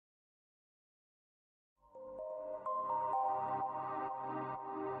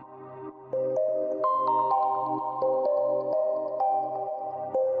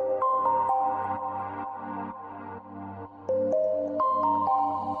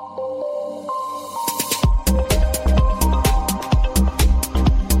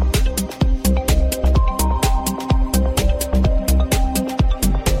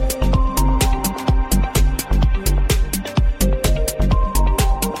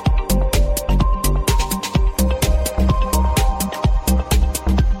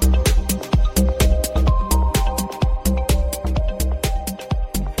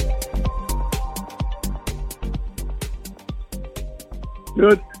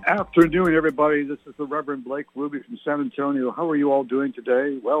Afternoon, everybody. This is the Reverend Rubie from San Antonio. How are you all doing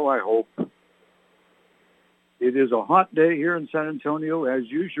today? Well, I hope. It is a hot day here in San Antonio, as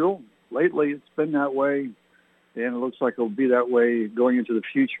usual. Lately, it's been that way, and it looks like it'll be that way going into the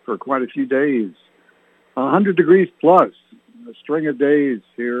future for quite a few days. 100 degrees plus, a string of days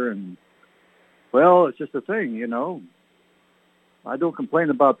here, and, well, it's just a thing, you know. I don't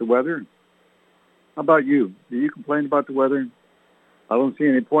complain about the weather. How about you? Do you complain about the weather? I don't see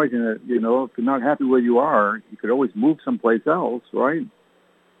any point in it. You know, if you're not happy where you are, you could always move someplace else, right?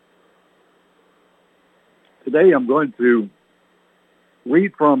 Today I'm going to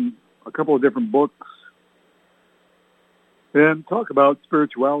read from a couple of different books and talk about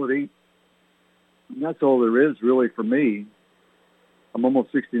spirituality. And that's all there is really for me. I'm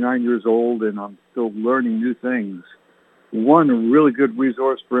almost 69 years old and I'm still learning new things. One really good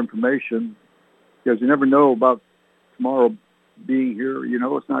resource for information, because you never know about tomorrow being here, you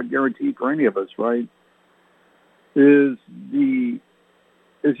know, it's not guaranteed for any of us, right? Is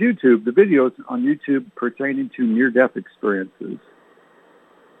YouTube, the videos on YouTube pertaining to near-death experiences.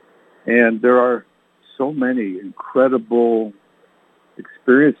 And there are so many incredible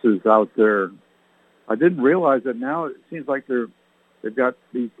experiences out there. I didn't realize that now. It seems like they've got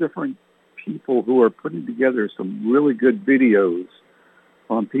these different people who are putting together some really good videos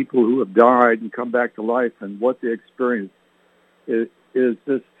on people who have died and come back to life and what they experienced. It is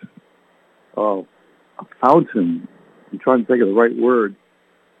just a fountain. I'm trying to think of the right word.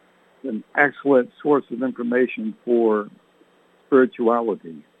 An excellent source of information for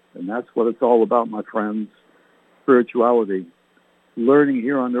spirituality. And that's what it's all about, my friends. Spirituality. Learning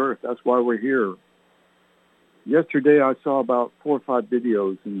here on earth. That's why we're here. Yesterday I saw about 4 or 5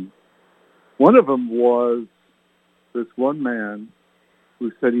 videos, and one of them was this one man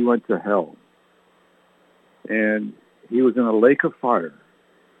who said he went to hell. And he was in a lake of fire.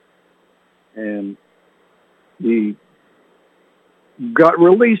 And he got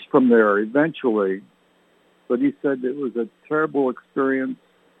released from there eventually. But he said it was a terrible experience.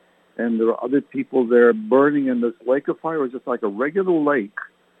 And there were other people there burning in this lake of fire. It was just like a regular lake.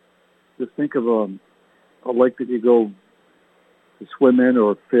 Just think of a lake that you go to swim in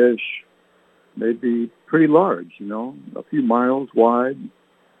or fish. Maybe pretty large, you know, a few miles wide,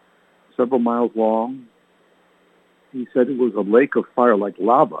 several miles long. He said it was a lake of fire, like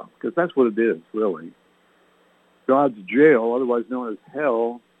lava, because that's what it is, really. God's jail, otherwise known as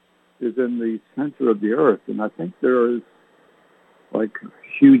hell, is in the center of the earth. And I think there is, like,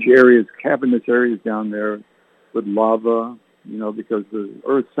 huge areas, cavernous areas down there with lava, you know, because the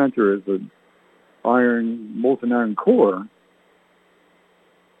earth's center is an molten iron core.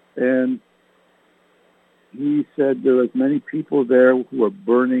 And he said there was many people there who were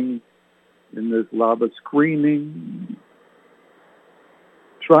burning in this lava, screaming,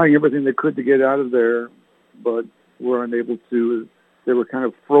 trying everything they could to get out of there, but were unable to. They were kind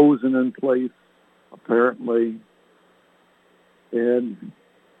of frozen in place, apparently. And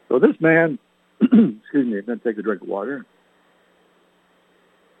so this man, excuse me, I'm going to take a drink of water.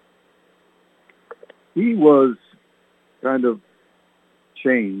 He was kind of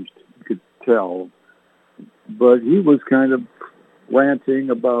changed, you could tell, but he was kind of ranting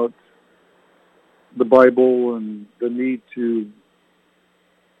about the Bible and the need to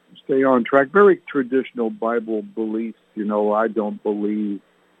stay on track. Very traditional Bible beliefs. You know, I don't believe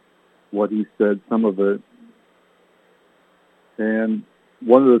what he said, some of it. And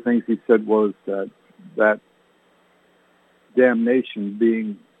one of the things he said was that damnation,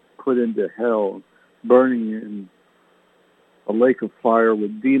 being put into hell, burning in a lake of fire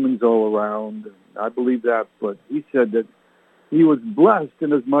with demons all around. I believe that, but he said that he was blessed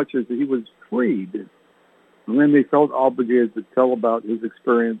in as much as he was freed. And then he felt obligated to tell about his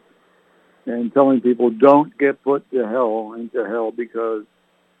experience and telling people, don't get put into hell, because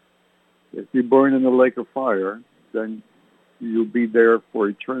if you burn in the lake of fire, then you'll be there for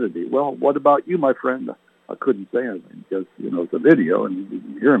eternity. Well, what about you, my friend? I couldn't say anything because, you know, it's a video and you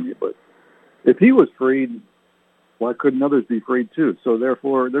didn't hear me. But if he was freed, why couldn't others be freed too? So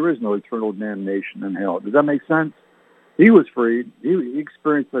therefore, there is no eternal damnation in hell. Does that make sense? He was freed. He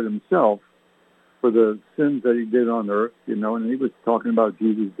experienced it himself for the sins that he did on earth, you know, and he was talking about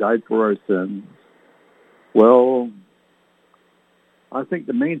Jesus died for our sins. Well, I think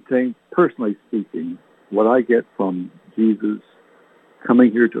the main thing, personally speaking, what I get from Jesus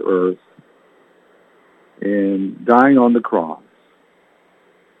coming here to earth and dying on the cross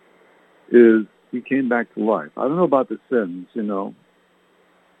is he came back to life. I don't know about the sins, you know.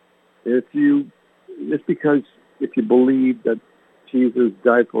 It's because if you believe that Jesus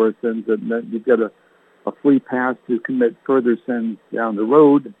died for our sins, that meant you've got a free pass to commit further sins down the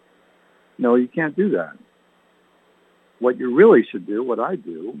road. No, you can't do that. What you really should do, what I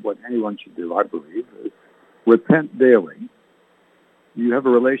do, what anyone should do, I believe, is repent daily. You have a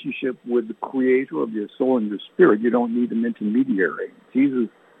relationship with the Creator of your soul and your spirit. You don't need an intermediary. Jesus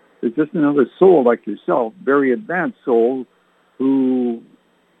is just another soul like yourself, very advanced soul, who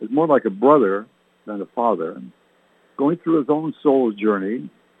is more like a brother than a father, going through his own soul's journey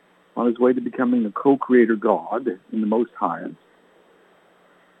on his way to becoming a co-creator God in the Most Highest.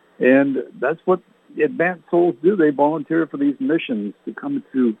 And that's what the advanced souls do. They volunteer for these missions to come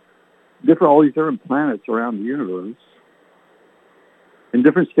to all these different planets around the universe in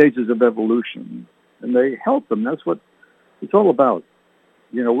different stages of evolution. And they help them. That's what it's all about.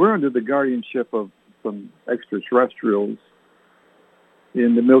 You know, we're under the guardianship of some extraterrestrials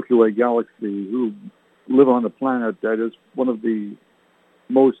in the Milky Way galaxy who live on a planet that is one of the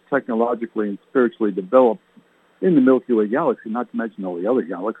most technologically and spiritually developed in the Milky Way galaxy, not to mention all the other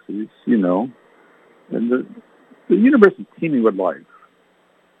galaxies, you know. And the universe is teeming with life.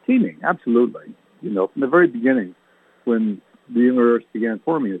 Teeming, absolutely. You know, from the very beginning, when the universe began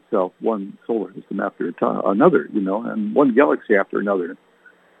forming itself, one solar system after another, you know, and one galaxy after another.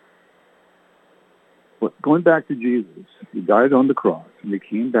 But going back to Jesus, he died on the cross, and he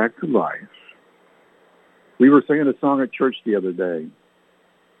came back to life. We were singing a song at church the other day.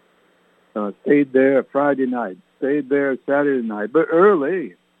 Stayed there Friday night, stayed there Saturday night, but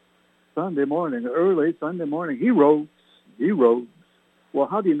early Sunday morning, he rose. Well,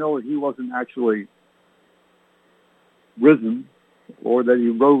 how do you know that he wasn't actually risen or that he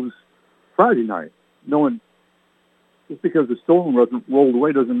rose Friday night? Knowing just because the stone wasn't rolled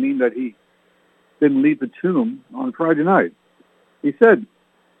away doesn't mean that he didn't leave the tomb on Friday night. He said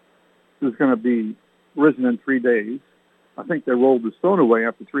he was going to be risen in 3 days. I think they rolled the stone away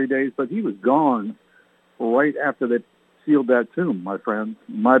after 3 days, but he was gone right after they sealed that tomb, my friend,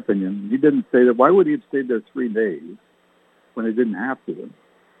 in my opinion. He didn't stay there. Why would he have stayed there 3 days when he didn't have to?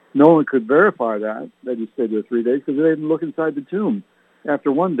 No one could verify that he stayed there 3 days because they didn't look inside the tomb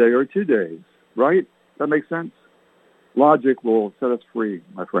after 1 day or 2 days, right? That makes sense? Logic will set us free,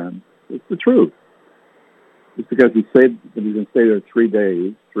 my friend. It's the truth. Just because he said that he's going to stay there 3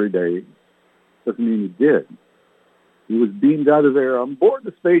 days, doesn't mean he did. He was beamed out of there on board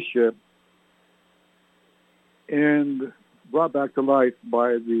the spaceship and brought back to life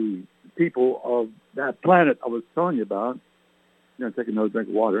by the people of that planet I was telling you about. I'm going to take another drink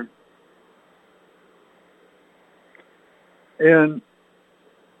of water. And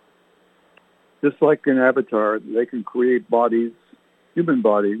just like in Avatar, they can create bodies, human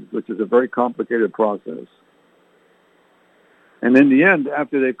bodies, which is a very complicated process. And in the end,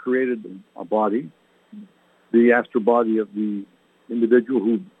 after they've created a body, the astral body of the individual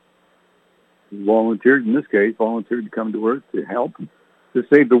who volunteered, in this case, volunteered to come to Earth to help, to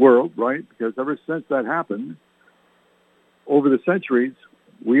save the world, right? Because ever since that happened, over the centuries,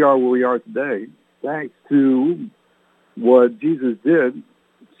 we are where we are today, thanks to what Jesus did,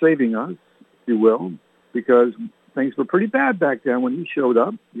 saving us, if you will, because things were pretty bad back then when he showed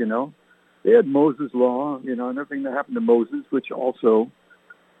up, you know. They had Moses' law, you know, and everything that happened to Moses, which also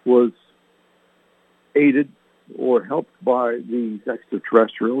was aided or helped by these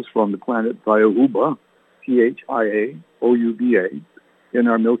extraterrestrials from the planet Thiaouba, Thiaouba, in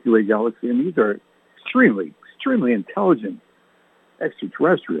our Milky Way galaxy. And these are extremely, extremely intelligent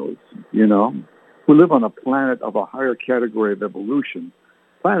extraterrestrials, you know, who live on a planet of a higher category of evolution.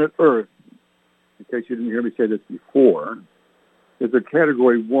 Planet Earth, in case you didn't hear me say this before, is a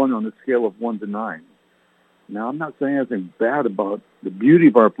category 1 on a scale of 1 to 9. Now, I'm not saying anything bad about the beauty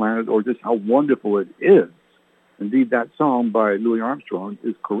of our planet or just how wonderful it is. Indeed, that song by Louis Armstrong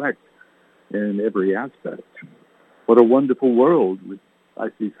is correct in every aspect. What a wonderful world. I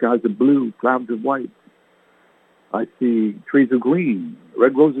see skies of blue, clouds of white. I see trees of green,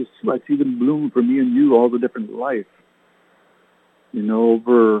 red roses too. I see them bloom for me and you, all the different life. You know,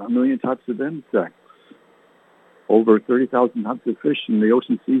 over 1 million types of insects. Over 30,000 types of fish in the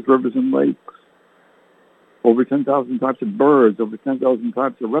ocean, seas, rivers, and lakes. Over 10,000 types of birds, over 10,000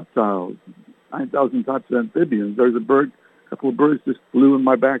 types of reptiles, 9,000 types of amphibians. There's a couple of birds just flew in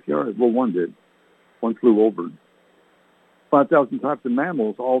my backyard. Well, one did. One flew over. 5,000 types of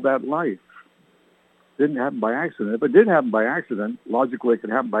mammals, all that life. Didn't happen by accident. If it did happen by accident, logically it could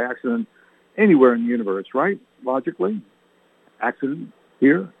happen by accident anywhere in the universe, right? Logically. Accident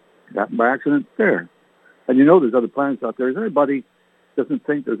here, it happened by accident there. And you know there's other planets out there. Is anybody doesn't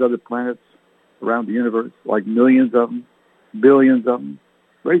think there's other planets around the universe, like millions of them, billions of them?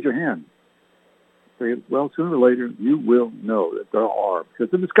 Raise your hand. Say, well, sooner or later, you will know that there are, because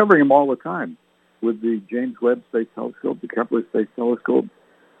they're discovering them all the time with the James Webb Space Telescope, the Kepler Space Telescope.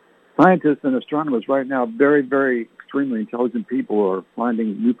 Scientists and astronomers right now, very, very extremely intelligent people, are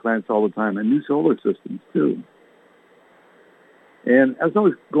finding new planets all the time and new solar systems too. And as I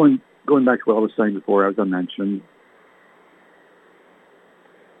was going back to what I was saying before, as I mentioned,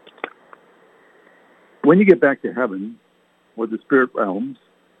 when you get back to heaven or the spirit realms,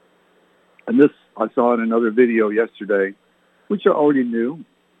 and this I saw in another video yesterday, which I already knew,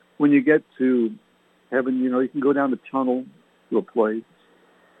 when you get to heaven, you can go down the tunnel to a place,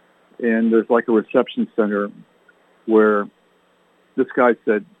 and there's like a reception center where this guy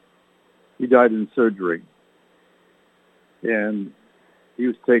said he died in surgery. And he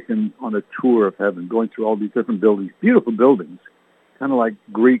was taken on a tour of heaven, going through all these different buildings, beautiful buildings, kind of like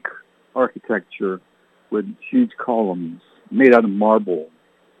Greek architecture with huge columns made out of marble,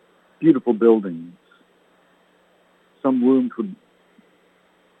 beautiful buildings. Some rooms would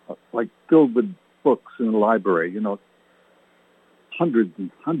like filled with books in a library, hundreds and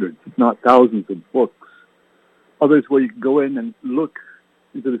hundreds, if not thousands of books. Others where you can go in and look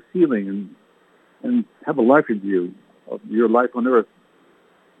into the ceiling and have a life review of your life on Earth,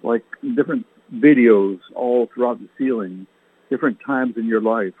 like different videos all throughout the ceiling, different times in your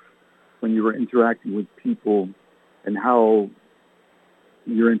life when you were interacting with people and how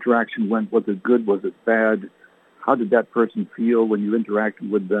your interaction went. Was it good? Was it bad? How did that person feel when you interacted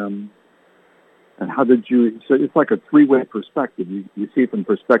with them? And how did you, so it's like a three-way perspective. You see it from the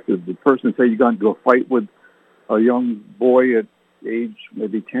perspective of the person. Say you got into a fight with a young boy at age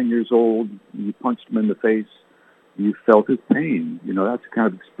maybe 10 years old, you punched him in the face, you felt his pain. That's the kind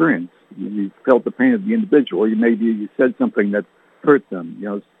of experience. You felt the pain of the individual, or you said something that hurt them,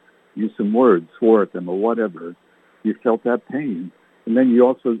 used some words, swore at them, or whatever. You felt that pain. And then you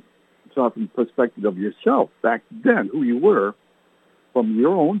also saw from the perspective of yourself back then, who you were, from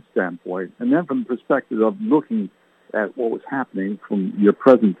your own standpoint, and then from the perspective of looking at what was happening from your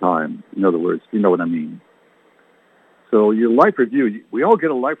present time. In other words, you know what I mean. So your life review, we all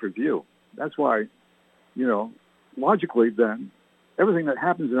get a life review. That's why, logically then, everything that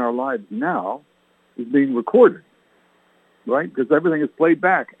happens in our lives now is being recorded, right? Because everything is played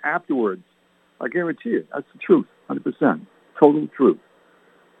back afterwards. I guarantee you, that's the truth, 100%, total truth.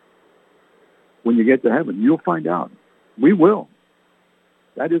 When you get to heaven, you'll find out. We will.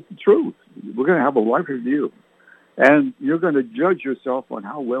 That is the truth. We're going to have a life review. And you're going to judge yourself on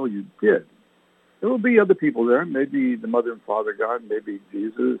how well you did. There will be other people there, maybe the Mother and Father God, maybe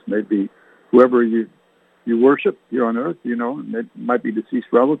Jesus, maybe whoever you worship here on earth, it might be deceased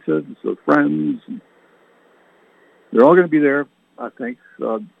relatives or friends. They're all going to be there, I think.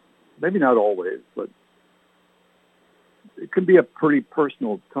 Maybe not always, but it can be a pretty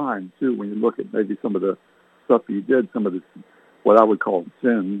personal time, too, when you look at maybe some of the stuff you did, some of the what I would call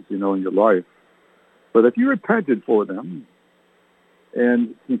sins, in your life. But if you repented for them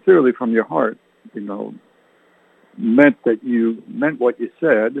and sincerely from your heart, meant what you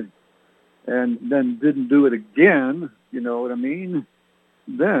said and then didn't do it again, you know what I mean,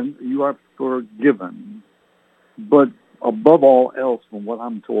 then you are forgiven. But above all else, from what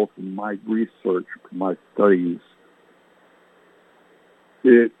I'm told from my research, from my studies,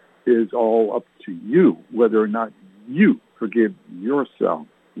 it is all up to you whether or not you forgive yourself,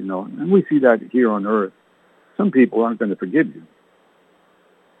 and we see that here on earth. Some people aren't going to forgive you.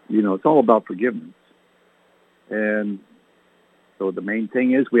 It's all about forgiveness. And so the main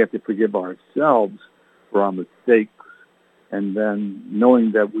thing is we have to forgive ourselves for our mistakes, and then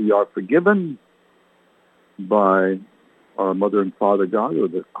knowing that we are forgiven by our Mother and Father God, or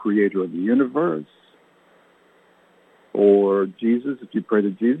the Creator of the universe, or Jesus, if you pray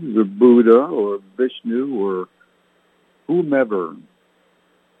to Jesus, or Buddha, or Vishnu, or whomever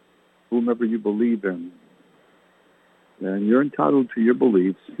you believe in, and you're entitled to your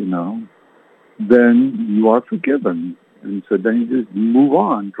beliefs, then you are forgiven. And so then you just move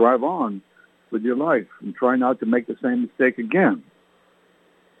on, drive on with your life, and try not to make the same mistake again.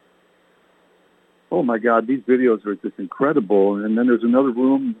 Oh my God, these videos are just incredible. And then there's another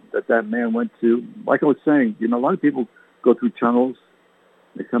room that man went to. Like I was saying, a lot of people go through tunnels.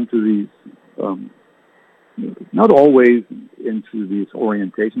 They come to these, not always into these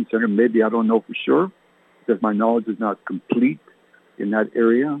orientation centers. Maybe I don't know for sure, because my knowledge is not complete in that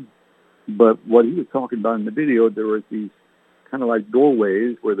area. But what he was talking about in the video, there was these kind of like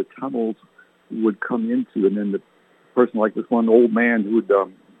doorways where the tunnels would come into, and then the person, like this one old man who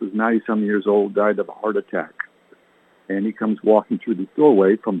was 90-some years old, died of a heart attack. And he comes walking through this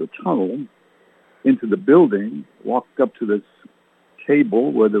doorway from the tunnel into the building, walked up to this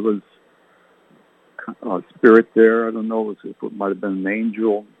table where there was a spirit there. I don't know if it might have been an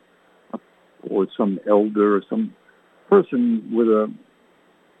angel or some elder or some person with a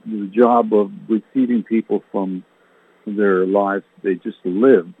the job of receiving people from their lives they just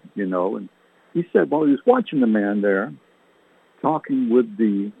lived, And he said, well, he was watching the man there talking with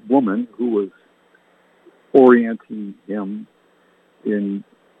the woman who was orienting him in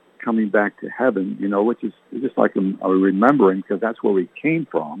coming back to heaven, which is just like a remembering, because that's where we came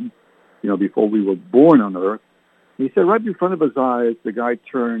from, before we were born on earth. And he said right in front of his eyes, the guy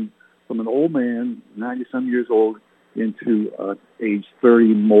turned from an old man, 90-some years old, into an age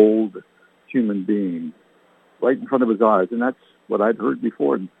 30 mold human being, right in front of his eyes. And that's what I'd heard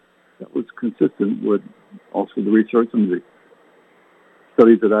before, and that was consistent with also the research and the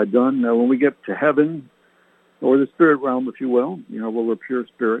studies that I'd done. Now, when we get to heaven, or the spirit realm, if you will, where we're pure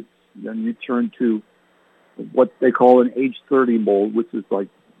spirits, then you turn to what they call an age 30 mold, which is like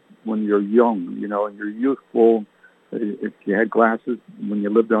when you're young, and you're youthful. If you had glasses when you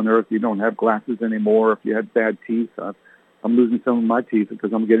lived on Earth, you don't have glasses anymore. If you had bad teeth, I'm losing some of my teeth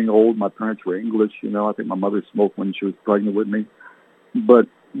because I'm getting old. My parents were English, I think my mother smoked when she was pregnant with me. But,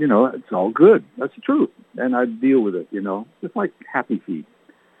 it's all good. That's the truth. And I deal with it, just like Happy Feet.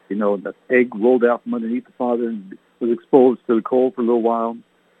 The egg rolled out from underneath the father and was exposed to the cold for a little while.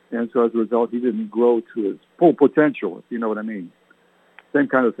 And so as a result, he didn't grow to his full potential, if you know what I mean. Same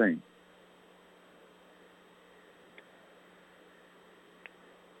kind of thing.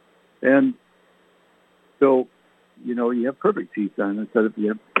 And so, you have perfect teeth then, instead of you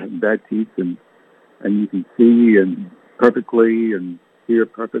have bad teeth, and you can see and perfectly and hear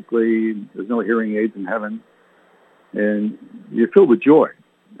perfectly. There's no hearing aids in heaven. And you're filled with joy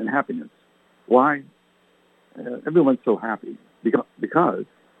and happiness. Why? Everyone's so happy because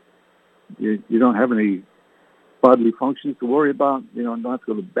you don't have any bodily functions to worry about. You don't have to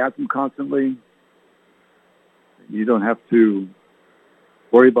go to the bathroom constantly. You don't have to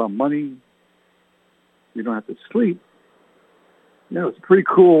worry about money. You don't have to sleep. It's a pretty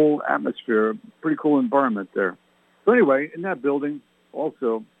cool atmosphere, pretty cool environment there. So anyway, in that building,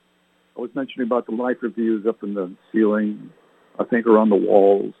 also, I was mentioning about the life reviews up in the ceiling, I think around the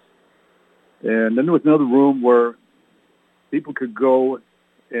walls. And then there was another room where people could go,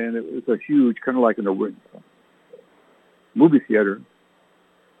 and it was a huge, kind of like in a movie theater.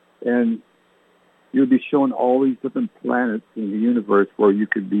 And you'd be shown all these different planets in the universe where you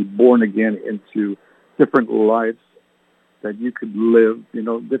could be born again into different lives that you could live,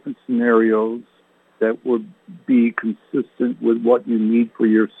 different scenarios that would be consistent with what you need for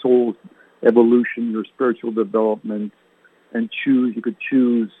your soul's evolution, your spiritual development, and you could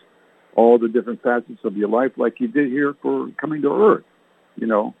choose all the different facets of your life like you did here for coming to Earth.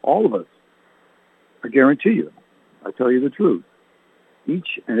 All of us. I guarantee you. I tell you the truth.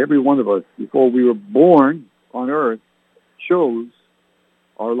 Each and every one of us, before we were born on Earth, chose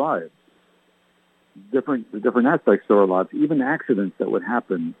our lives. The different aspects of our lives, even accidents that would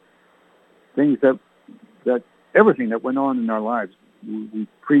happen, things that everything that went on in our lives, we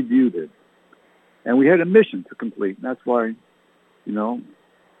previewed it. And we had a mission to complete. And that's why,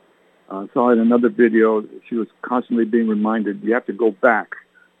 I saw in another video, she was constantly being reminded, you have to go back.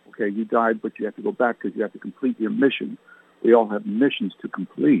 Okay, you died, but you have to go back because you have to complete your mission. We all have missions to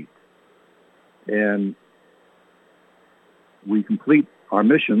complete. And we complete our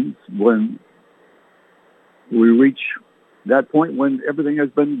missions when we reach that point when everything has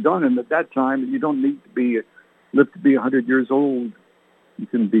been done. And at that time, you don't need to live to be 100 years old. You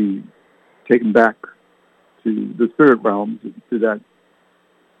can be taken back to the spirit realm, to that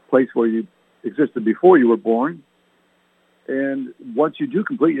place where you existed before you were born. And once you do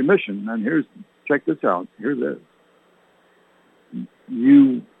complete your mission, and check this out, here's this.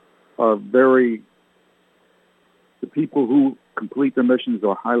 You are the people who complete their missions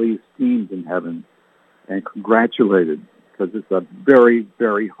are highly esteemed in heaven and congratulated, because it's a very,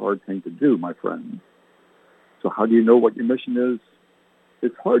 very hard thing to do, my friends. So how do you know what your mission is?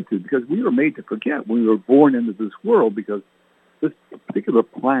 It's hard to, because we were made to forget when we were born into this world, because this particular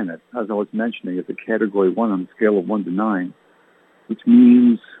planet, as I was mentioning, is a category 1 on a scale of 1 to 9, which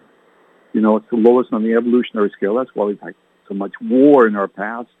means, it's the lowest on the evolutionary scale. That's why we've had so much war in our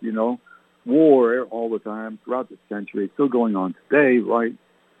past, war all the time throughout the century, still going on today, right?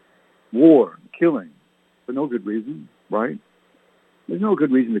 War, killing, for no good reason, right? There's no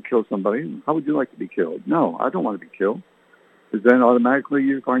good reason to kill somebody. How would you like to be killed? No, I don't want to be killed. Because then automatically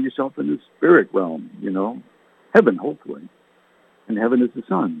you find yourself in the spirit realm, heaven, hopefully. And heaven is the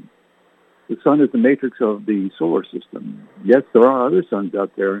sun. The sun is the matrix of the solar system. Yes, there are other suns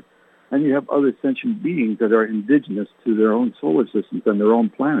out there, and you have other sentient beings that are indigenous to their own solar systems and their own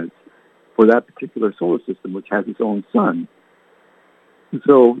planets for that particular solar system, which has its own sun.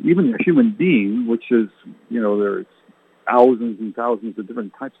 So even a human being, which is, there's thousands and thousands of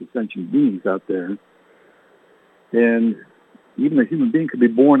different types of sentient beings out there. And even a human being could be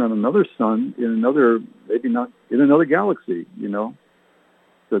born on another sun in another, maybe not, in another galaxy, you know.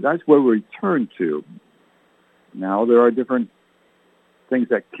 So that's where we return to. Now, there are different things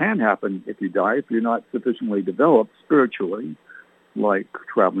that can happen if you die, if you're not sufficiently developed spiritually, like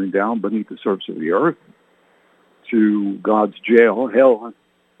traveling down beneath the surface of the earth to God's jail, hell,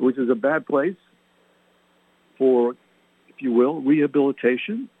 which is a bad place for, if you will,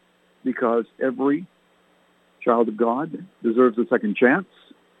 rehabilitation, because every child of God deserves a second chance,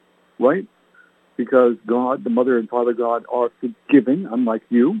 right? Because God, the Mother and Father God, are forgiving, unlike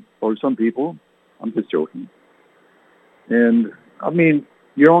you or some people. I'm just joking. And, I mean,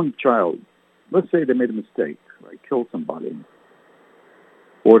 your own child, let's say they made a mistake, right? Killed somebody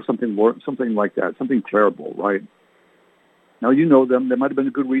or something like that, something terrible, right? Now, you know them. There might have been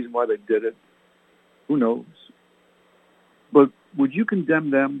a good reason why they did it. Who knows? But would you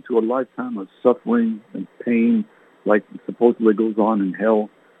condemn them to a lifetime of suffering and pain like supposedly goes on in hell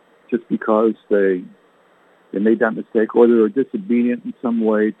just because they made that mistake or they were disobedient in some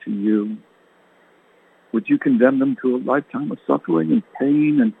way to you? Would you condemn them to a lifetime of suffering and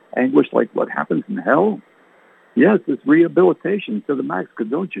pain and anguish like what happens in hell? Yes, it's rehabilitation to the max, because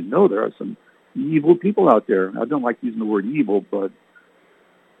don't you know there are some evil people out there. I don't like using the word evil, but,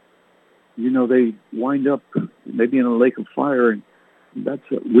 you know, they wind up maybe in a lake of fire, and that's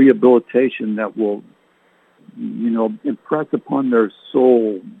a rehabilitation that will, you know, impress upon their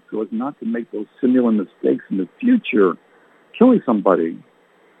soul so as not to make those similar mistakes in the future, killing somebody.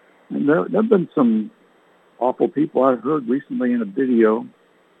 And there have been some awful people. I heard recently in a video,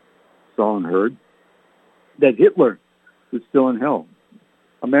 saw and heard, that Hitler is still in hell.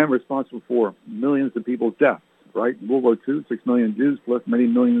 A man responsible for millions of people's deaths, right? In World War II, 6 million Jews plus many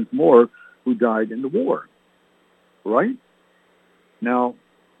millions more who died in the war, right? Now,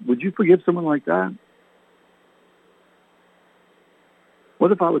 would you forgive someone like that?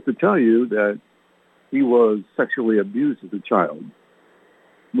 What if I was to tell you that he was sexually abused as a child?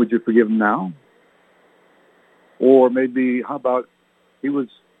 Would you forgive him now? Or maybe, how about he was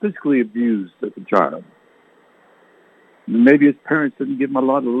physically abused as a child? Maybe his parents didn't give him a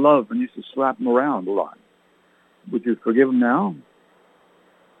lot of love and used to slap him around a lot. Would you forgive him now?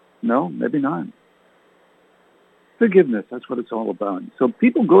 No, maybe not. Forgiveness, that's what it's all about. So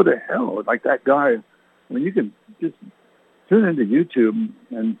people go to hell, like that guy. I mean, you can just tune into YouTube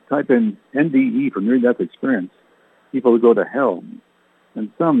and type in NDE for near-death experience, people who go to hell.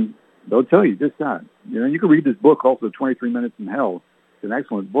 And some, they'll tell you just that. You know, you can read this book also, 23 Minutes in Hell. It's an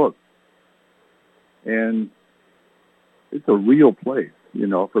excellent book. And it's a real place, you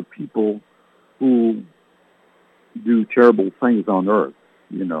know, for people who do terrible things on earth,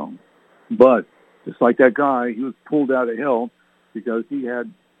 you know. But just like that guy, he was pulled out of hell because he had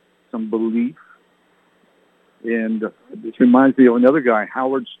some belief. And this reminds me of another guy,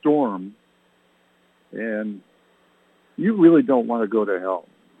 Howard Storm. And you really don't want to go to hell.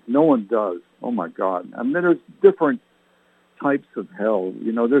 No one does. Oh, my God. I mean, there's different types of hell.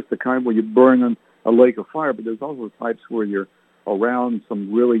 You know, there's the kind where you burn in a lake of fire, but there's also types where you're around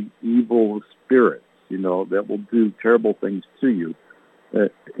some really evil spirits, you know, that will do terrible things to you,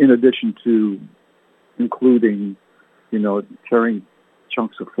 in addition to including, you know, tearing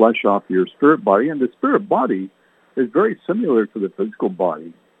chunks of flesh off your spirit body. And the spirit body is very similar to the physical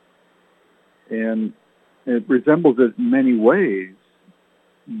body. And it resembles it in many ways.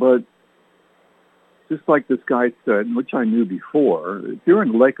 But just like this guy said, which I knew before, if you're in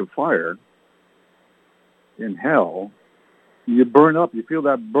a lake of fire in hell, you burn up, you feel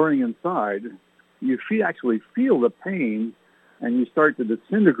that burning inside, you actually feel the pain, and you start to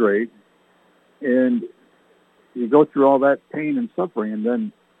disintegrate, and you go through all that pain and suffering, and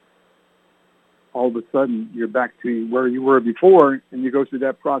then all of a sudden you're back to where you were before, and you go through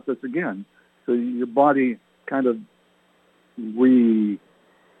that process again. So your body kind of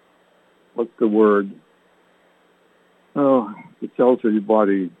what's the word? Oh, the cells of your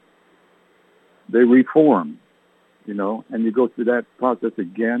body, they reform, you know, and you go through that process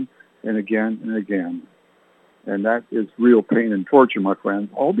again and again and again. And that is real pain and torture, my friends,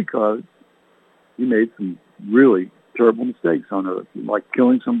 all because you made some really terrible mistakes on earth, like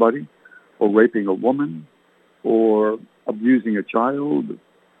killing somebody or raping a woman or abusing a child,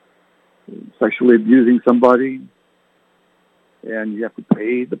 sexually abusing somebody, and you have to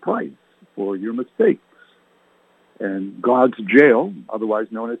pay the price for your mistakes. And God's jail, otherwise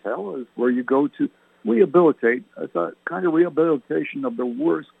known as hell, is where you go to rehabilitate. It's a kind of rehabilitation of the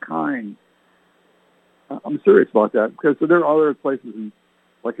worst kind. I'm serious about that, because there are other places,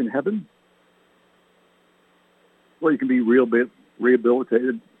 like in heaven, where you can be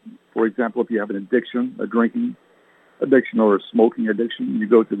rehabilitated. For example, if you have an addiction, a drinking addiction or a smoking addiction, you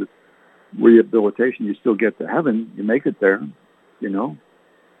go to the rehabilitation, you still get to heaven, you make it there, you know.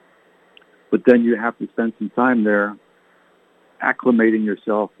 But then you have to spend some time there acclimating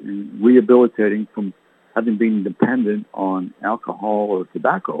yourself and rehabilitating from having been dependent on alcohol or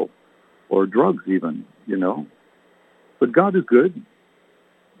tobacco or drugs even, you know. But God is good.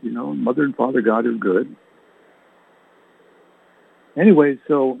 You know, Mother and Father God is good. Anyway,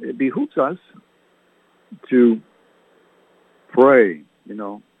 so it behooves us to pray, you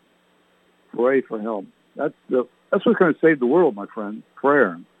know, pray for help. That's what's going to save the world, my friend,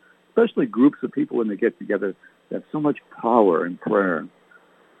 prayer. Especially groups of people when they get together that have so much power in prayer,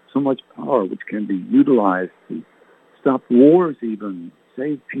 so much power which can be utilized to stop wars even,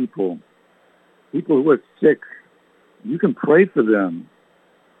 save people who are sick. You can pray for them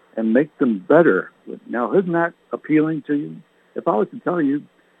and make them better. Now, isn't that appealing to you? If I was to tell you,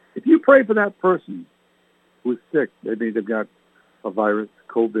 if you pray for that person who's sick, maybe they've got a virus,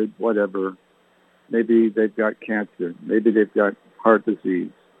 COVID, whatever, maybe they've got cancer, maybe they've got heart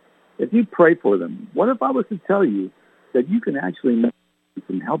disease. If you pray for them, what if I was to tell you that you can actually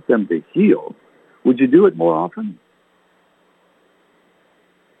help them to heal? Would you do it more often?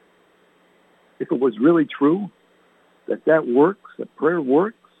 If it was really true that works, that prayer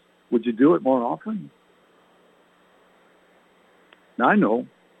works, would you do it more often? Now, I know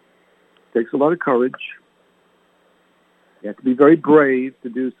it takes a lot of courage. You have to be very brave to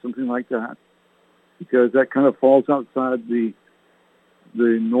do something like that because that kind of falls outside the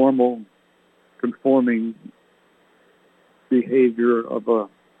normal conforming behavior of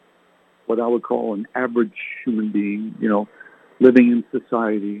what I would call an average human being, you know, living in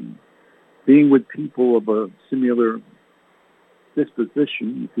society, being with people of a similar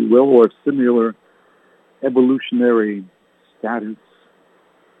disposition, if you will, or similar evolutionary status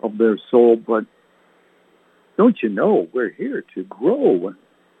of their soul. But don't you know, we're here to grow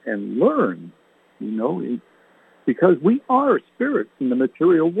and learn, you know, because we are spirits in the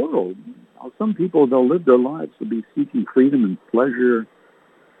material world. Now, some people, they'll live their lives to be seeking freedom and pleasure,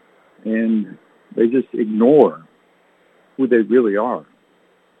 and they just ignore who they really are.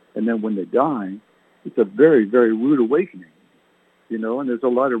 And then when they die, it's a very, very rude awakening, you know, and there's a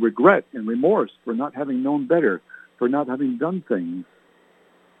lot of regret and remorse for not having known better, for not having done things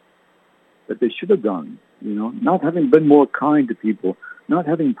that they should have done, you know, not having been more kind to people, not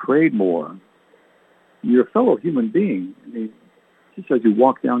having prayed more. Your fellow human being, I mean, just as you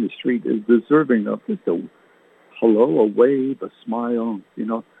walk down the street, is deserving of just a hello, a wave, a smile, you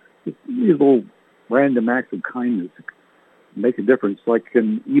know, just these little random acts of kindness make a difference. Like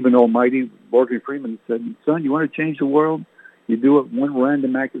an even almighty Morgan Freeman said, son, you want to change the world? You do it one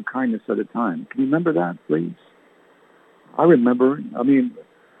random act of kindness at a time. Can you remember that, please? I remember. I mean,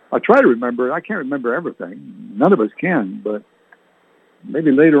 I try to remember. I can't remember everything. None of us can, but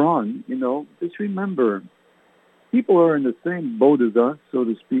maybe later on, you know, just remember, people are in the same boat as us, so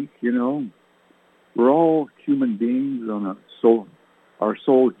to speak, you know. We're all human beings on our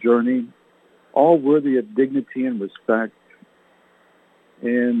soul's journey, all worthy of dignity and respect.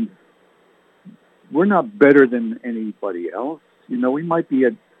 And we're not better than anybody else. You know, we might be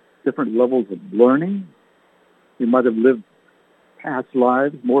at different levels of learning. We might have lived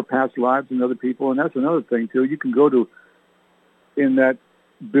more past lives than other people. And that's another thing, too. You can go to, in that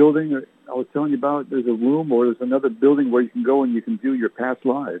building I was telling you about, there's a room or there's another building where you can go and you can view your past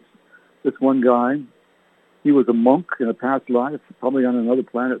lives. This one guy, he was a monk in a past life, probably on another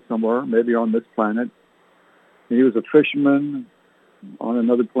planet somewhere, maybe on this planet. And he was a fisherman on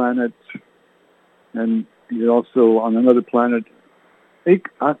another planet, and he also on another planet. He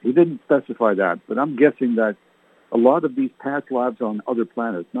didn't specify that, but I'm guessing that a lot of these past lives are on other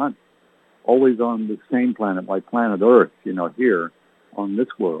planets, not always on the same planet, like planet Earth, you know, here on this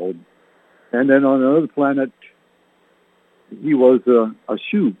world. And then on another planet, he was a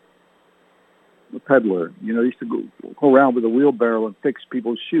shoe peddler. You know, he used to go around with a wheelbarrow and fix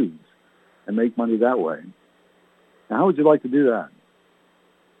people's shoes and make money that way. Now, how would you like to do that?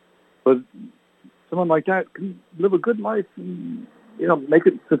 But someone like that can live a good life and, you know, make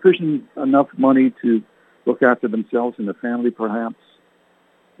it sufficient enough money to look after themselves and the family, perhaps.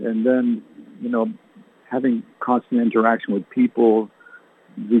 And then, you know, having constant interaction with people,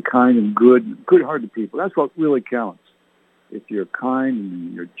 be kind and good-hearted people. That's what really counts. If you're kind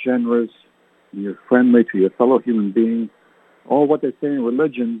and you're generous and you're friendly to your fellow human being, all what they say in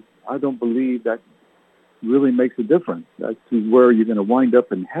religion, I don't believe that really makes a difference as to where you're going to wind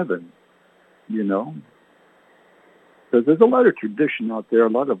up in heaven, you know. Because there's a lot of tradition out there, a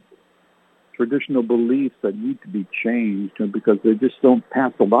lot of traditional beliefs that need to be changed because they just don't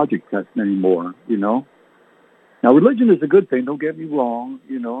pass the logic test anymore, Now, religion is a good thing, don't get me wrong.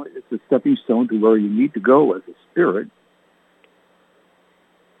 It's a stepping stone to where you need to go as a spirit.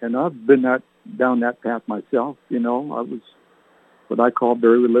 And I've been down that path myself, I was what I call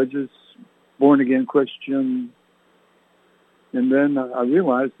very religious, born-again Christian. And then I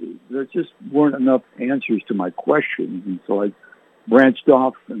realized there just weren't enough answers to my questions. And so I branched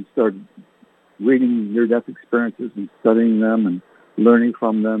off and started reading near-death experiences and studying them and learning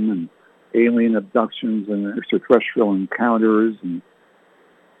from them, and alien abductions and extraterrestrial encounters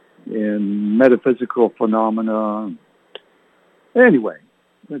and metaphysical phenomena. Anyway,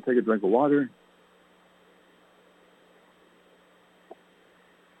 I'm going to take a drink of water.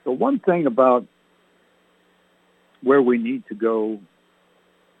 So one thing about where we need to go,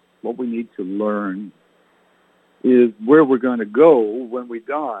 what we need to learn, is where we're going to go when we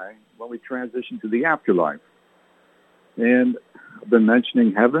die, when we transition to the afterlife. And I've been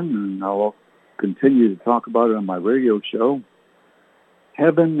mentioning heaven, and I'll continue to talk about it on my radio show.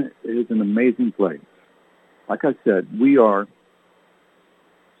 Heaven is an amazing place. Like I said, we are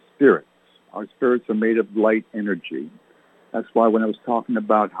spirits. Our spirits are made of light energy. That's why when I was talking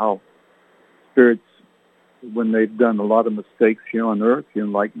about how spirits, when they've done a lot of mistakes here on earth,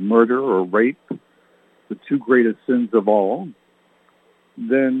 like murder or rape, the two greatest sins of all,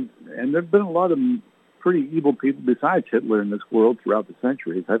 and there have been a lot of pretty evil people besides Hitler in this world throughout the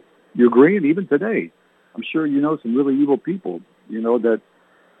centuries. You agree? And even today, I'm sure you know some really evil people, that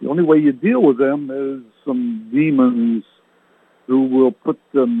the only way you deal with them is some demons who will put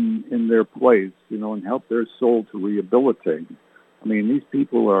them in their place, and help their soul to rehabilitate. I mean, these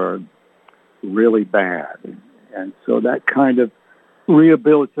people are really bad. And so that kind of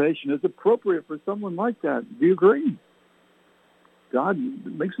rehabilitation is appropriate for someone like that. Do you agree? God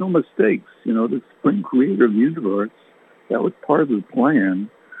makes no mistakes. The supreme creator of the universe, that was part of the plan.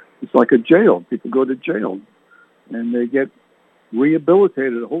 It's like a jail. People go to jail and they get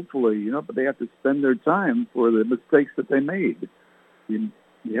rehabilitated, hopefully, but they have to spend their time for the mistakes that they made.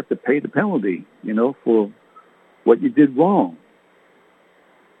 You have to pay the penalty, for what you did wrong.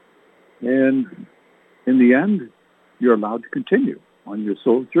 And in the end, you're allowed to continue on your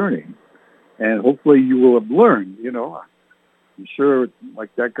soul's journey. And hopefully you will have learned, I'm sure,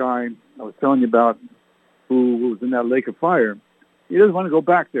 like that guy I was telling you about who was in that lake of fire, he doesn't want to go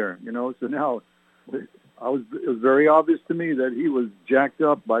back there, So now it was very obvious to me that he was jacked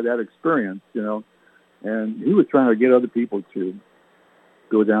up by that experience, and he was trying to get other people to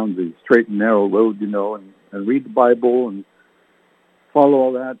go down the straight and narrow road, and read the Bible and follow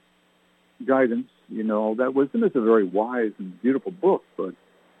all that guidance, that wisdom is a very wise and beautiful book, but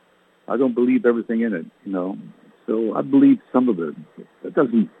I don't believe everything in it, So I believe some of it. That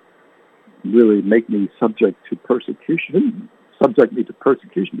doesn't really make me subject me to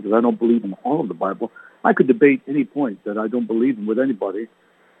persecution because I don't believe in all of the Bible. I could debate any point that I don't believe in with anybody,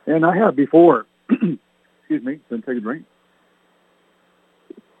 and I have before. Excuse me, then take a drink.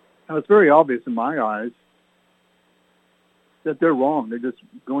 Now, it's very obvious in my eyes that they're wrong. They're just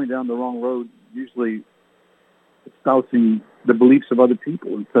going down the wrong road, usually espousing the beliefs of other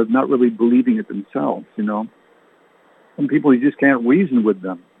people instead of not really believing it themselves, Some people, you just can't reason with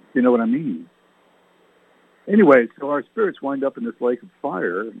them. You know what I mean? Anyway, so our spirits wind up in this lake of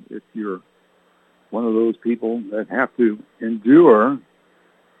fire if you're one of those people that have to endure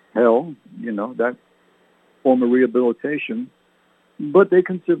hell, that form of rehabilitation. But they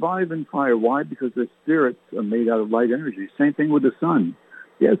can survive in fire. Why? Because their spirits are made out of light energy. Same thing with the sun.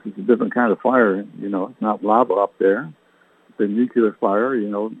 Yes, it's a different kind of fire. It's not lava up there. It's a nuclear fire,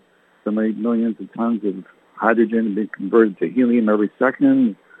 so many millions of tons of hydrogen being converted to helium every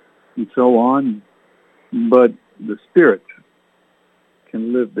second and so on. But the spirit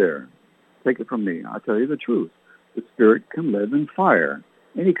can live there. Take it from me. I'll tell you the truth. The spirit can live in fire,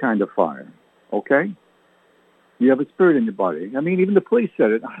 any kind of fire, okay? You have a spirit in your body. I mean, even the police said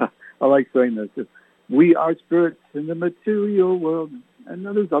it. I like saying this. We are spirits in the material world. And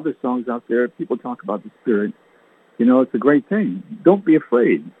there's other songs out there. People talk about the spirit. It's a great thing. Don't be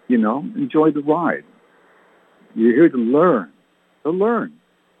afraid, Enjoy the ride. You're here to learn.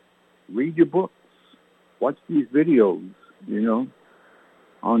 Read your books. Watch these videos,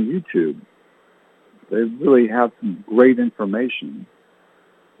 on YouTube. They really have some great information.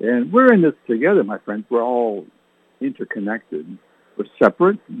 And we're in this together, my friends. We're all interconnected. We're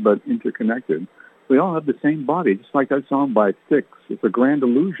separate, but interconnected. We all have the same body, just like that song by Styx. It's a grand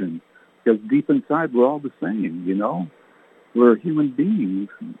illusion, because deep inside we're all the same, We're human beings.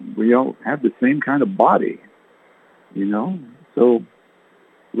 We all have the same kind of body, So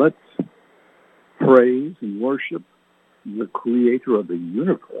let's praise and worship the creator of the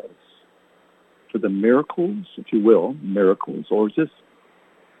universe for the miracles, if you will, miracles, or just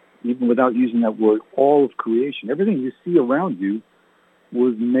even without using that word, all of creation. Everything you see around you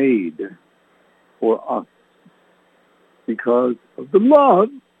was made for us because of the love.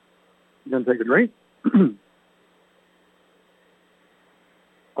 You going to take a drink?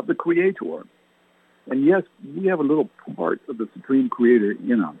 Of the creator. And yes, we have a little part of the supreme creator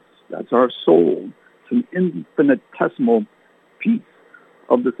in us. That's our soul. It's an infinitesimal piece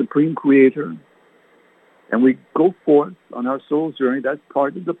of the supreme creator. And we go forth on our soul's journey. That's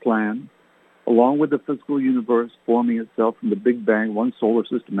part of the plan, along with the physical universe forming itself from the Big Bang, one solar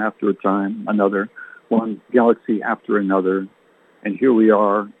system after a time, another, one galaxy after another. And here we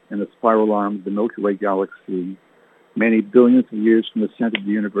are in the spiral arm of the Milky Way galaxy. Many billions of years from the center of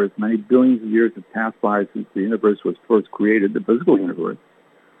the universe, many billions of years have passed by since the universe was first created, the physical universe.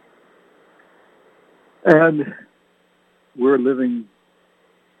 And we're living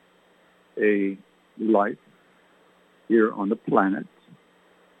a life here on the planet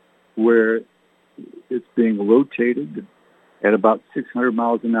where it's being rotated at about 600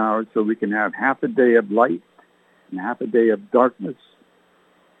 miles an hour so we can have half a day of light and half a day of darkness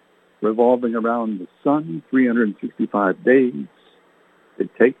revolving around the sun 365 days. It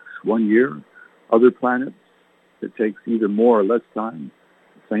takes 1 year. Other planets, it takes either more or less time.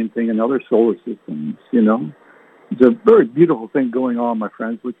 Same thing in other solar systems, you know. It's a very beautiful thing going on, my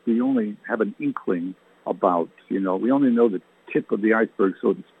friends, which we only have an inkling about, you know. We only know the tip of the iceberg,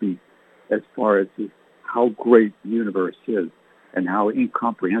 so to speak, as far as how great the universe is and how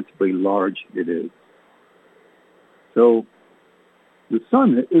incomprehensibly large it is. So the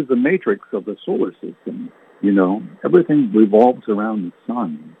sun is the matrix of the solar system, you know. Everything revolves around the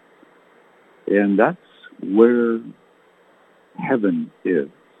sun. And that's where heaven is.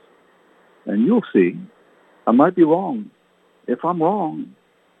 And you'll see, I might be wrong. If I'm wrong,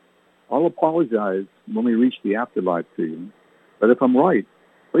 I'll apologize when we reach the afterlife to you. But if I'm right,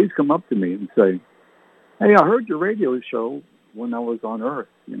 please come up to me and say, hey, I heard your radio show when I was on Earth,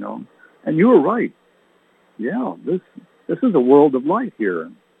 you know, and you were right. Yeah, this is a world of light here.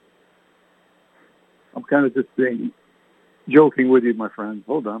 I'm kind of just joking with you, my friends.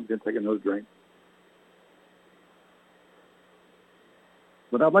 Hold on, I'm going to take another drink.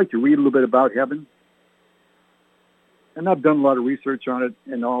 But I'd like to read a little bit about heaven. And I've done a lot of research on it,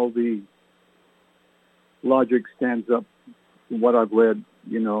 and all the logic stands up from what I've read,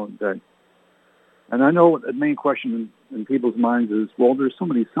 you know, that. And I know the main question in people's minds is, well, there's so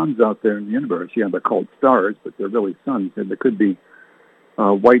many suns out there in the universe. Yeah, they're called stars, but they're really suns. And there could be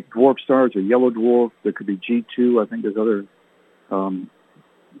white dwarf stars or yellow dwarf. There could be G2. I think there's other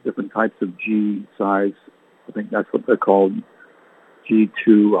different types of G size. I think that's what they're called,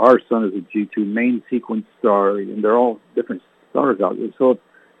 G2. Our sun is a G2 main sequence star, and they're all different stars out there. So if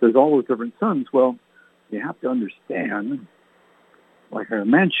there's all those different suns, well, you have to understand, like I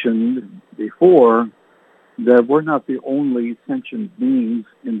mentioned before, that we're not the only sentient beings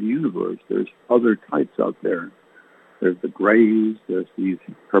in the universe. There's other types out there. There's the grays. There's these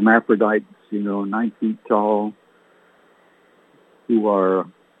hermaphrodites, you know, 9 feet tall, who are,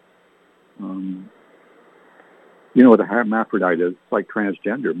 you know what a hermaphrodite is? It's like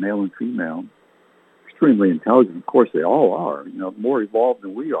transgender, male and female. Extremely intelligent. Of course, they all are, you know, more evolved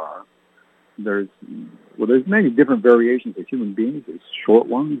than we are. There's many different variations of human beings. There's short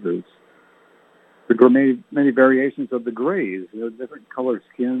ones. There are many variations of the grays. You know, different color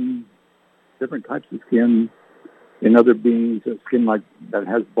skin, different types of skin in other beings. Skin like that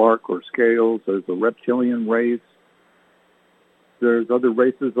has bark or scales. There's a reptilian race. There's other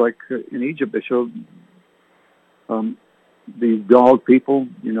races like in Egypt. They showed these dog people,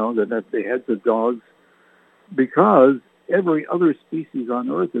 you know, that have the heads of dogs, because every other species on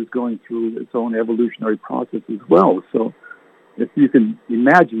Earth is going through its own evolutionary process as well. So if you can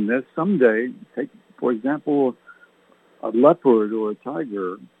imagine this, someday, take, for example, a leopard or a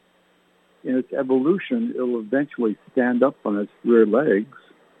tiger, in its evolution, it will eventually stand up on its rear legs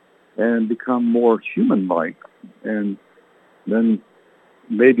and become more human-like. And then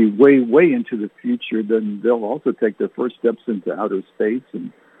maybe way, way into the future, then they'll also take their first steps into outer space,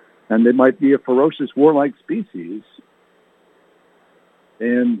 and they might be a ferocious, warlike species.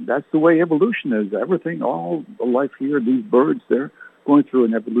 And that's the way evolution is. Everything, all the life here, these birds, they're going through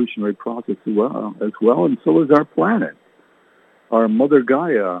an evolutionary process as well, and so is our planet. Our Mother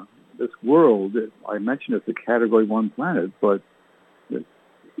Gaia, this world, I mentioned it's a Category 1 planet, but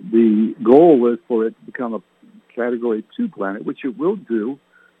the goal is for it to become a Category 2 planet, which it will do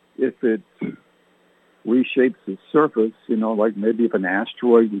if it reshapes the surface, like maybe if an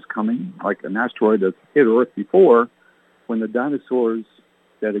asteroid was coming, like an asteroid that's hit Earth before, when the dinosaurs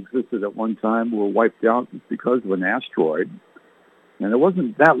that existed at one time were wiped out because of an asteroid. And it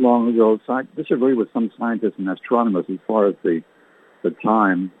wasn't that long ago. Disagree with some scientists and astronomers as far as the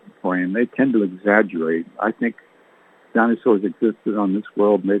time frame. They tend to exaggerate. I think dinosaurs existed on this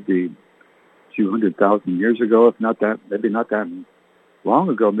world maybe 200,000 years ago, if not that, maybe not that long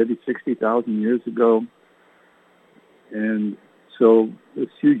ago, maybe 60,000 years ago. And so this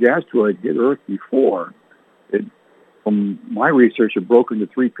huge asteroid hit Earth before. From my research, it broke into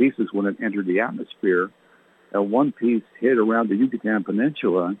three pieces when it entered the atmosphere. One piece hit around the Yucatan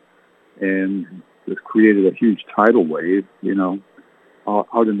Peninsula, and this created a huge tidal wave,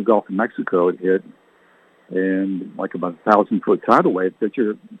 out in the Gulf of Mexico it hit, and like about 1,000-foot tidal wave, but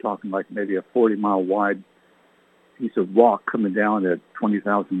you're talking like maybe a 40-mile wide piece of rock coming down at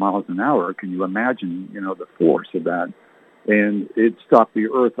 20,000 miles an hour. Can you imagine, the force of that? And it stopped the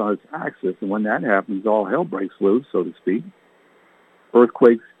Earth on its axis, and when that happens, all hell breaks loose, so to speak.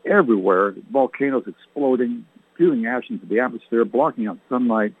 Earthquakes everywhere, volcanoes exploding, spewing ash into the atmosphere, blocking out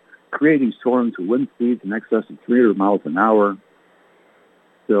sunlight, creating storms with wind speeds in excess of 300 miles an hour.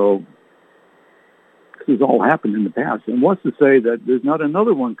 So this has all happened in the past. And what's to say that there's not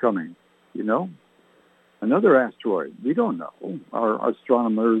another one coming, another asteroid? We don't know. Our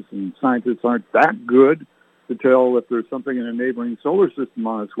astronomers and scientists aren't that good to tell if there's something in a neighboring solar system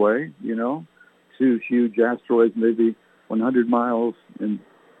on its way, two huge asteroids, maybe 100 miles in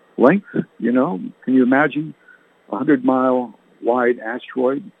length, Can you imagine a 100-mile wide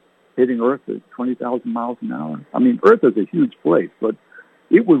asteroid hitting Earth at 20,000 miles an hour? I mean, Earth is a huge place, but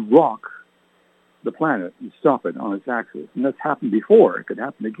it would rock the planet and stop it on its axis. And that's happened before. It could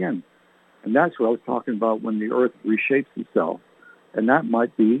happen again. And that's what I was talking about when the Earth reshapes itself. And that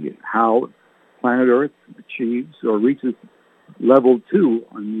might be how planet Earth achieves or reaches level 2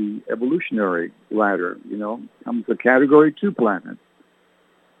 on the evolutionary ladder, comes a category 2 planet.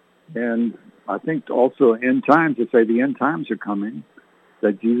 And I think also end times, to say the end times are coming,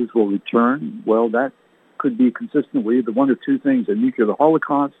 that Jesus will return, well, that could be consistent with either one or two things, a nuclear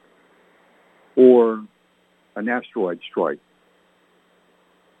holocaust or an asteroid strike.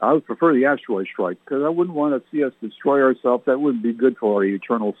 I would prefer the asteroid strike because I wouldn't want to see us destroy ourselves. That wouldn't be good for our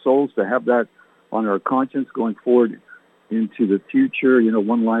eternal souls to have that on our conscience going forward into the future,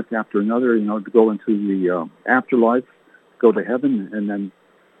 one life after another, to go into the afterlife, go to heaven, and then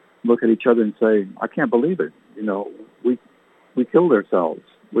look at each other and say, I can't believe it. We killed ourselves.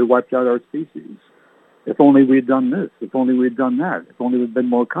 We wiped out our species. If only we'd done this. If only we'd done that. If only we'd been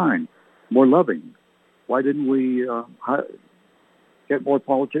more kind, more loving. Why didn't we get more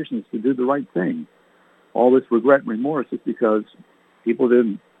politicians to do the right thing? All this regret and remorse is because people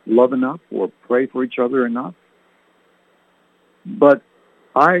didn't love enough or pray for each other enough. But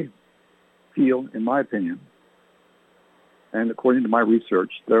I feel, in my opinion, and according to my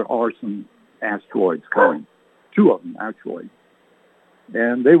research, there are some asteroids coming, 2 of them actually,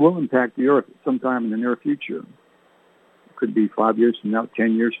 and they will impact the Earth sometime in the near future. It could be 5 years from now,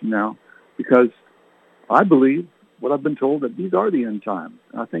 10 years from now, because I believe what I've been told, that these are the end times.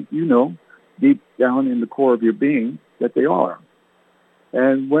 And I think deep down in the core of your being that they are.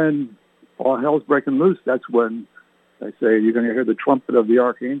 And when all hell's breaking loose, that's when they say you're going to hear the trumpet of the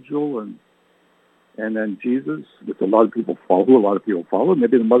archangel, and then Jesus, which a lot of people follow.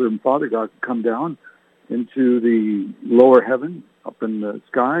 Maybe the mother and father God come down into the lower heaven, up in the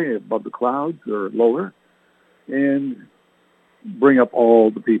sky, above the clouds or lower, and bring up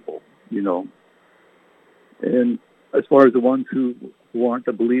all the people, And as far as the ones who aren't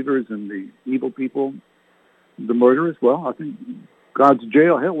the believers and the evil people, the murderers, well, I think God's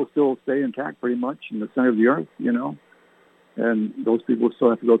hell will still stay intact pretty much in the center of the earth, and those people still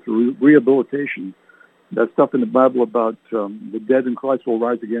have to go through rehabilitation. That stuff in the Bible about the dead in Christ will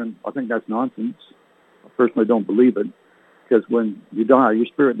rise again, I think that's nonsense. I personally don't believe it, because when you die, your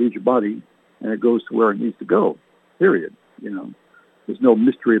spirit leaves your body, and it goes to where it needs to go, period. There's no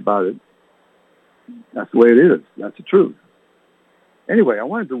mystery about it. That's the way it is. That's the truth. Anyway, I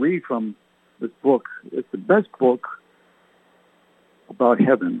wanted to read from this book. It's the best book about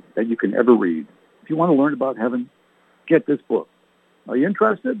heaven that you can ever read. If you want to learn about heaven, get this book. Are you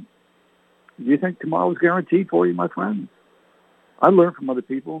interested? Do you think tomorrow is guaranteed for you, my friends? I learn from other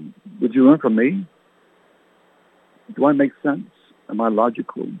people. Would you learn from me? Do I make sense? Am I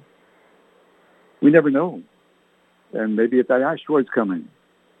logical? We never know. And maybe if that asteroid's coming,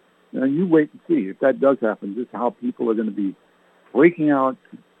 then you wait and see. If that does happen, this is how people are going to be freaking out,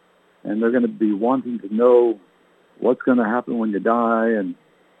 and they're going to be wanting to know what's going to happen when you die, and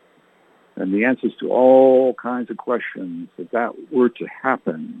and the answers to all kinds of questions. If that were to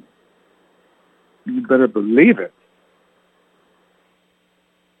happen, you better believe it.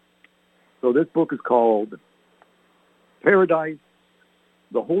 So this book is called Paradise,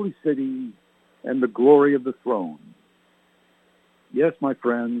 the Holy City, and the Glory of the Throne. Yes, my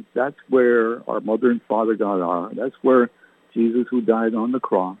friends, that's where our mother and father God are. That's where Jesus, who died on the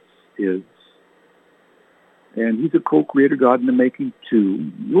cross, is. And he's a co-creator God in the making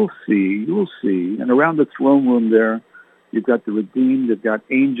too. You'll see. And around the throne room there, you've got the redeemed, you've got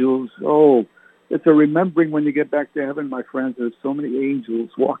angels. Oh, it's a remembering when you get back to heaven, my friends. There's so many angels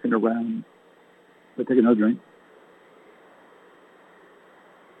walking around. Let's take another drink.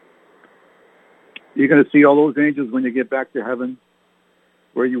 You're going to see all those angels when you get back to heaven,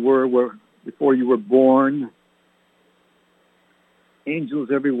 where you were before you were born. Angels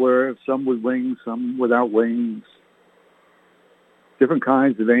everywhere, some with wings, some without wings. Different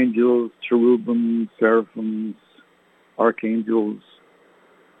kinds of angels, cherubim, seraphims, archangels.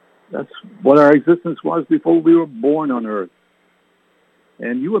 That's what our existence was before we were born on earth.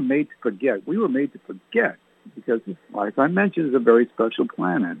 And you were made to forget. We were made to forget because, like I mentioned, it's a very special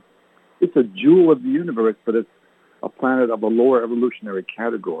planet. It's a jewel of the universe, but it's a planet of a lower evolutionary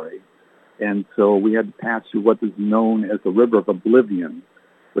category. And so we had to pass through what is known as the river of oblivion,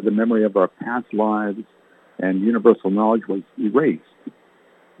 where the memory of our past lives and universal knowledge was erased.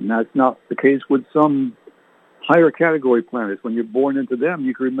 And that's not the case with some higher category planets. When you're born into them,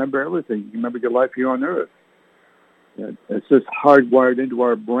 you can remember everything. You remember your life here on Earth. It's just hardwired into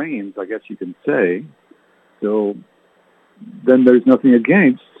our brains, I guess you can say. So then there's nothing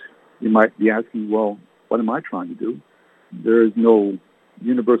against. You might be asking, well, what am I trying to do? There is no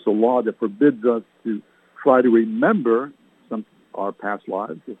universal law that forbids us to try to remember our past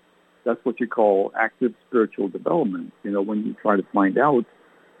lives. That's what you call active spiritual development. You know, when you try to find out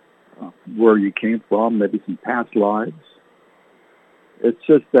where you came from, maybe some past lives. It's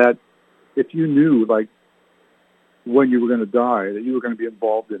just that if you knew, like, when you were going to die, that you were going to be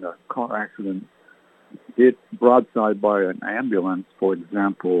involved in a car accident, hit broadside by an ambulance, for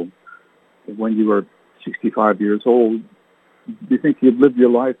example, when you were 65 years old, do you think you'd live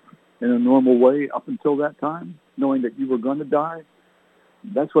your life in a normal way up until that time, knowing that you were going to die?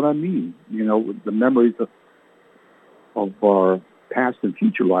 That's what I mean. You know, the memories of our past and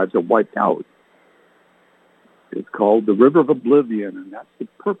future lives are wiped out. It's called the river of oblivion, and that's the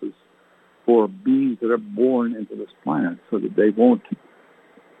purpose for beings that are born into this planet, so that they won't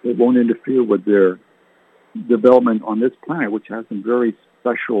interfere with their development on this planet, which has some very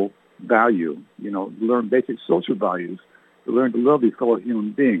special value. You know, learn basic social values, to learn to love your fellow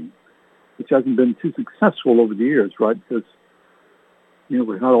human being, which hasn't been too successful over the years, right? Because, you know,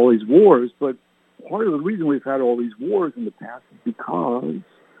 we've had all these wars, but part of the reason we've had all these wars in the past is because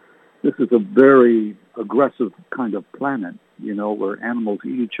this is a very aggressive kind of planet, you know, where animals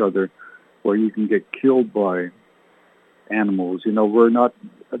eat each other, where you can get killed by animals. You know, we're not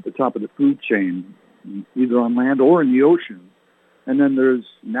at the top of the food chain, either on land or in the ocean. And then there's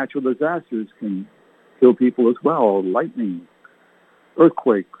natural disasters can kill people as well, lightning,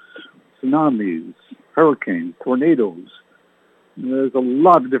 earthquakes, tsunamis, hurricanes, tornadoes. And there's a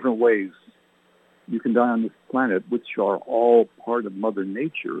lot of different ways you can die on this planet, which are all part of Mother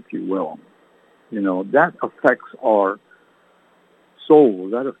Nature, if you will. You know, that affects our soul.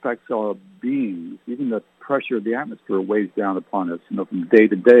 That affects our beings. Even the pressure of the atmosphere weighs down upon us, you know, from day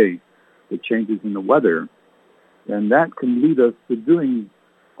to day, the changes in the weather. And that can lead us to doing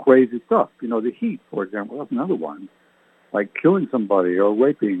crazy stuff. You know, the heat, for example, that's another one. Like killing somebody or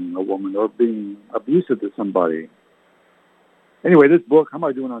raping a woman or being abusive to somebody. Anyway, this book, how am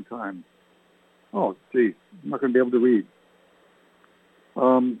I doing on time? Oh, geez, I'm not going to be able to read.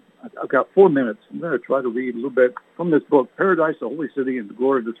 I've got 4 minutes. I'm going to try to read a little bit from this book, Paradise, the Holy City, and the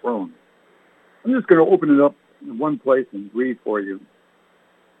Glory of the Throne. I'm just going to open it up in one place and read for you.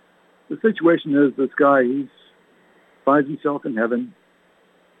 The situation is this guy, he finds himself in heaven.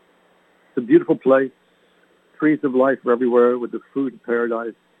 It's a beautiful place. Trees of life are everywhere with the fruit of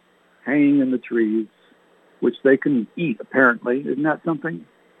paradise hanging in the trees, which they can eat, apparently. Isn't that something?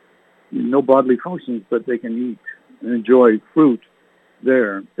 No bodily functions, but they can eat and enjoy fruit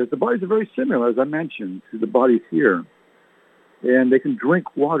there. Because the bodies are very similar, as I mentioned, to the bodies here. And they can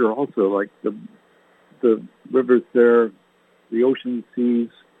drink water also, like the rivers there, the oceans, seas.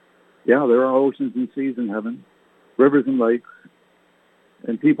 Yeah, there are oceans and seas in heaven, rivers and lakes.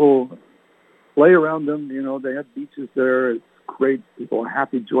 And people play around them. You know, they have beaches there. It's great. People are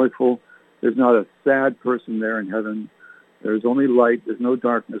happy, joyful. There's not a sad person there in heaven. There's only light. There's no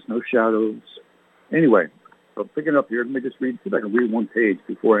darkness, no shadows. Anyway, so picking up here, let me just read, see if I can read one page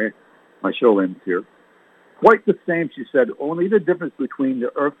before I My show ends here. Quite the same, she said, only the difference between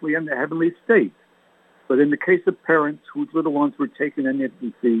the earthly and the heavenly state. But in the case of parents whose little ones were taken in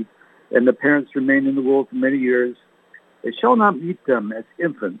infancy, and the parents remain in the world for many years, they shall not meet them as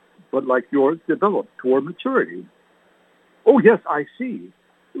infants, but like yours, develop toward maturity. Oh, yes, I see.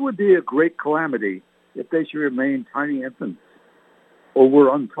 It would be a great calamity if they should remain tiny infants or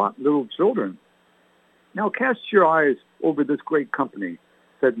were untaught little children. Now cast your eyes over this great company,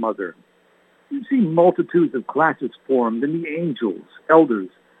 said Mother. You see multitudes of classes formed, and the angels, elders,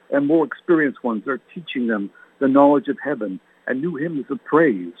 and more experienced ones are teaching them the knowledge of heaven and new hymns of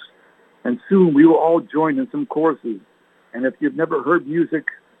praise. And soon we will all join in some choruses. And if you've never heard music,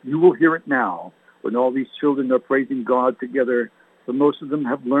 you will hear it now, when all these children are praising God together. For most of them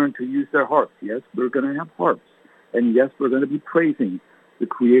have learned to use their harps. Yes, we're going to have harps. And yes, we're going to be praising the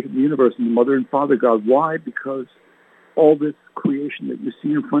creator of the universe and the Mother and Father God. Why? Because all this creation that you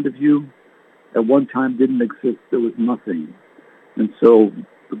see in front of you at one time didn't exist. There was nothing. And so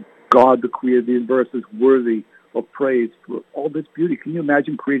God, the creator of the universe, is worthy of praise for all this beauty. Can you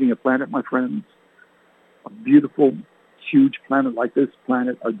imagine creating a planet, my friends? A beautiful, huge planet like this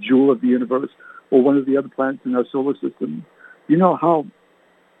planet, a jewel of the universe, or one of the other planets in our solar system. You know how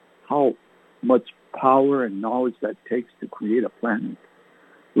much power and knowledge that takes to create a planet,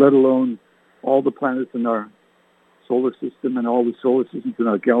 let alone all the planets in our solar system and all the solar systems in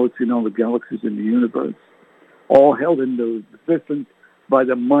our galaxy and all the galaxies in the universe, all held into existence by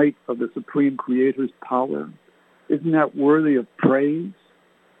the might of the Supreme Creator's power. Isn't that worthy of praise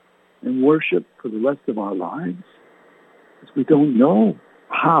and worship for the rest of our lives? Because we don't know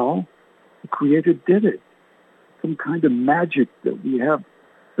how the Creator did it. Some kind of magic that we have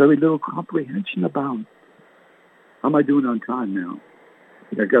very little comprehension about. How am I doing on time now? I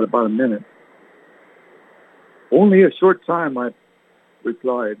think I got about a minute. Only a short time, I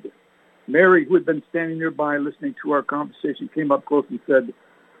replied. Mary, who had been standing nearby listening to our conversation, came up close and said,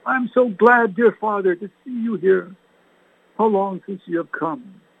 I'm so glad, dear Father, to see you here. How long since you have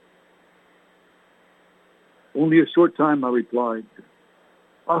come? Only a short time, I replied.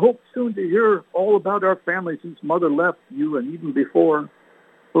 I hope soon to hear all about our family since Mother left you and even before,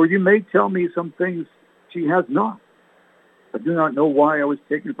 for you may tell me some things she has not. I do not know why I was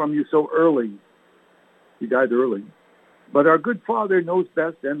taken from you so early. She died early. But our good Father knows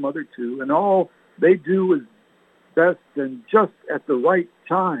best, and Mother too, and all they do is best and just at the right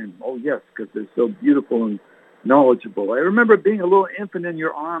time. Oh, yes, because they're so beautiful and knowledgeable. I remember being a little infant in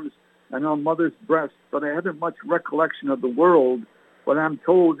your arms and on Mother's breast, but I haven't much recollection of the world, but I'm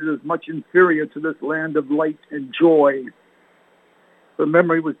told it is much inferior to this land of light and joy. Her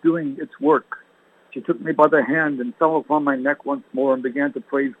memory was doing its work. She took me by the hand and fell upon my neck once more and began to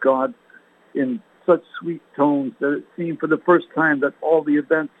praise God in such sweet tones that it seemed for the first time that all the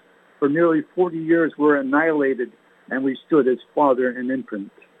events for nearly 40 years were annihilated and we stood as father and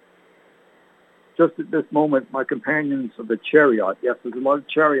infant. Just at this moment, my companions of the chariot, yes, there's a lot of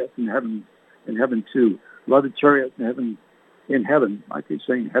chariots in heaven too, a lot of chariots in heaven, I keep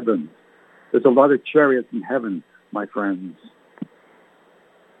saying heaven. There's a lot of chariots in heaven, my friends.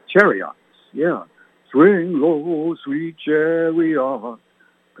 Chariots, yeah. Swing low, sweet chariot,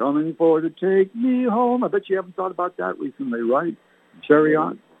 coming for to take me home. I bet you haven't thought about that recently, right?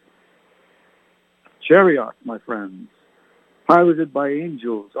 Chariot. Chariot, my friends. Piloted by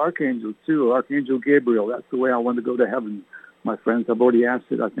angels, archangels too, Archangel Gabriel. That's the way I want to go to heaven, my friends. I've already asked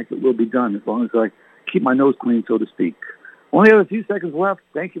it. I think it will be done as long as I keep my nose clean, so to speak. Only have a few seconds left.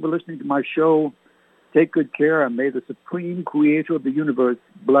 Thank you for listening to my show. Take good care, and may the Supreme Creator of the universe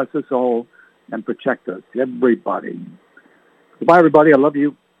bless us all and protect us, everybody. Goodbye, everybody. I love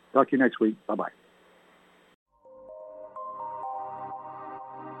you. Talk to you next week. Bye-bye.